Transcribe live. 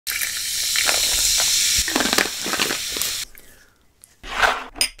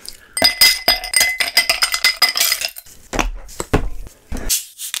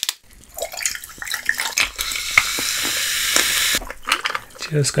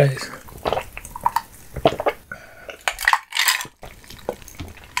Cheers, guys.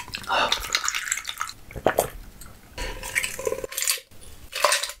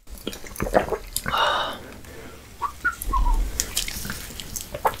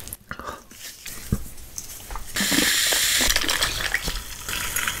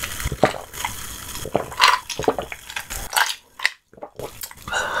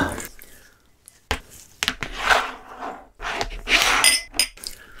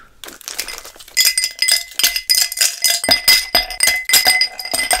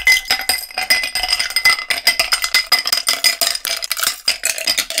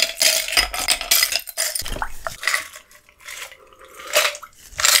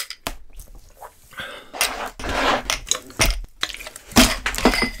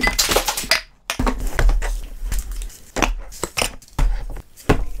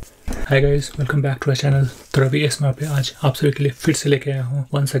 Hi guys, welcome back to our channel. तो Ravi ASMR पे आज आप सभी के लिए फिर से लेके आया हूँ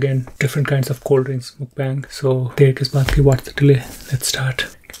once again different kinds of cold drinks mukbang. So देर किस बात की, what's the delay? Let's start.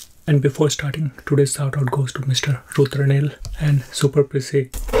 And before starting, today's shout out goes to Mr. Rutranil and Super Prissy.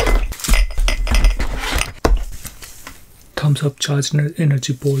 Thumbs up charged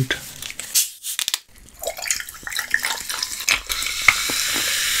energy bolt.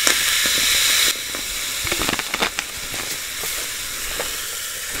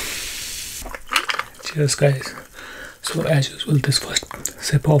 Cheers, guys. So as usual, this first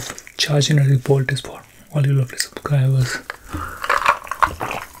sip of Charged Energy Bolt is for all you lovely subscribers.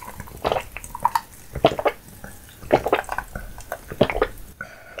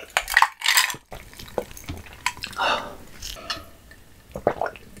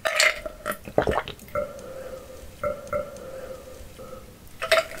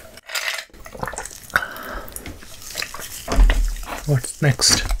 What's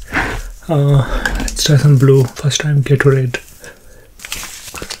next? Let's try some blue. First time Gatorade.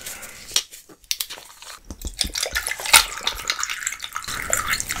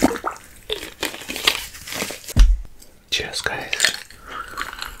 Cheers, guys.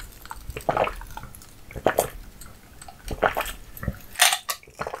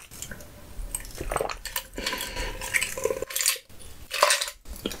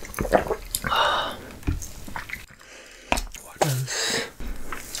 What else?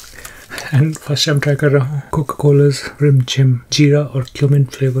 And first time try कर रहा हूँ Coca Cola's Rimzim Jeera और cumin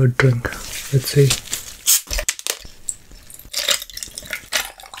flavored drink. Let's see.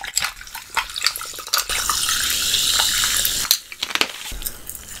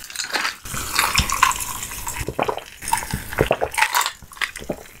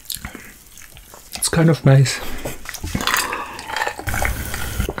 It's kind of nice.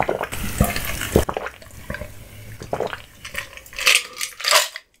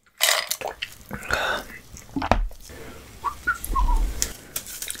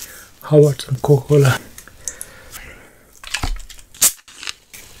 How about some Coca-Cola?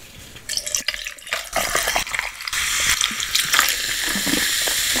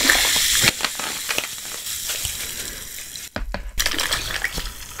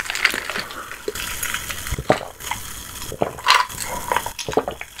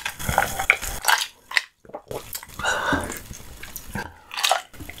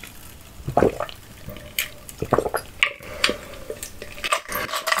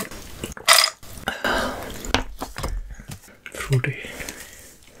 Frooti.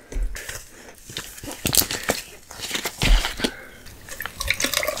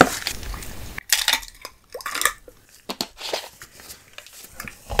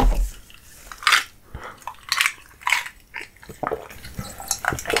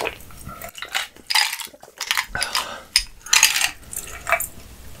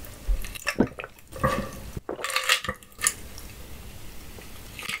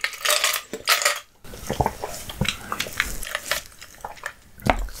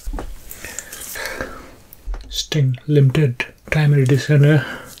 Sting limited time edition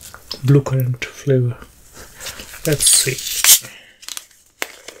blue currant flavor. Let's see.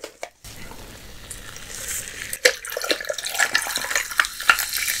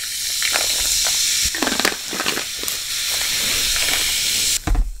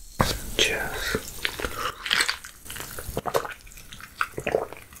 Cheers.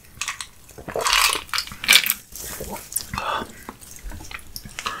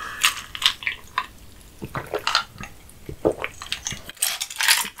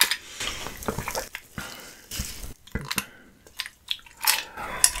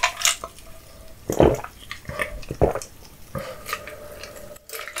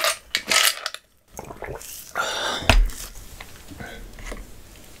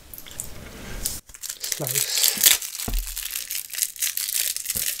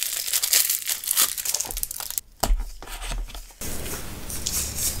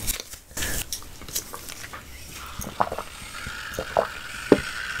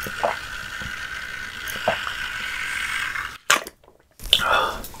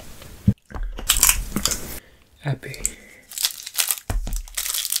 Appy.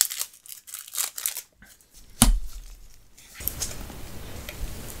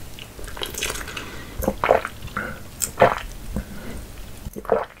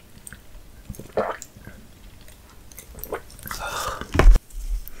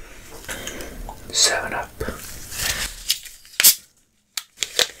 Seven Up.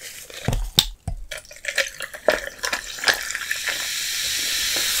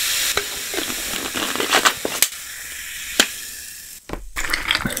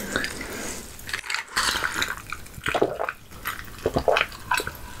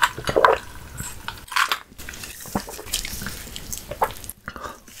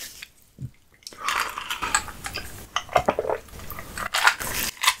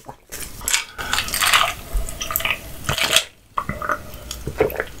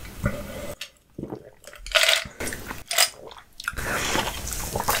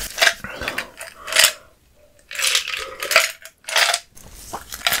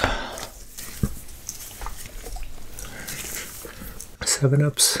 Seven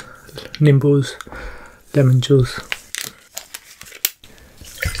Ups, Nimbooz, lemon juice.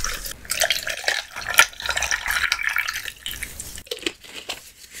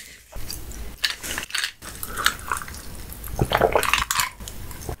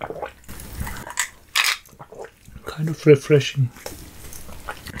 Kind of refreshing.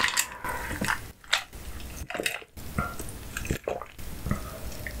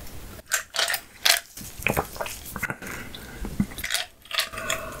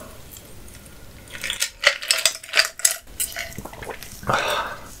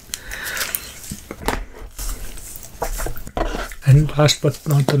 And last but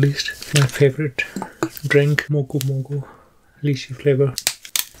not the least, my favorite drink, Mogu Mogu Lychee flavor.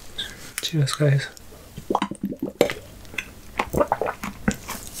 Cheers, guys.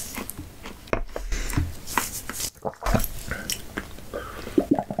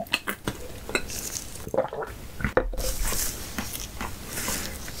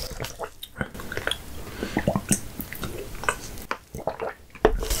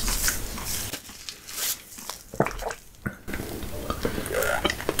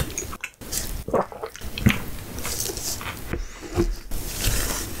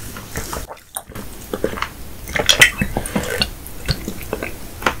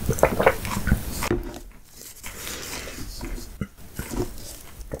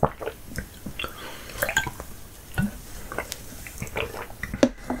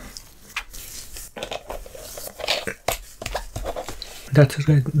 That's it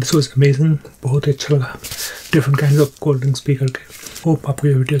guys, this was amazing, बहुत अच्छा लगा different kinds of cold drinks P करके. Hope आपको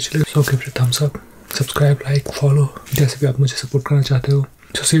ये video अच्छी लगी. So give it a thumbs up, subscribe, like, follow जैसे भी आप मुझे support करना चाहते हो.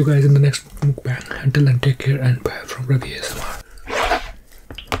 So see you guys in the next mukbang. Until then, take care and bye from Ravi ASMR.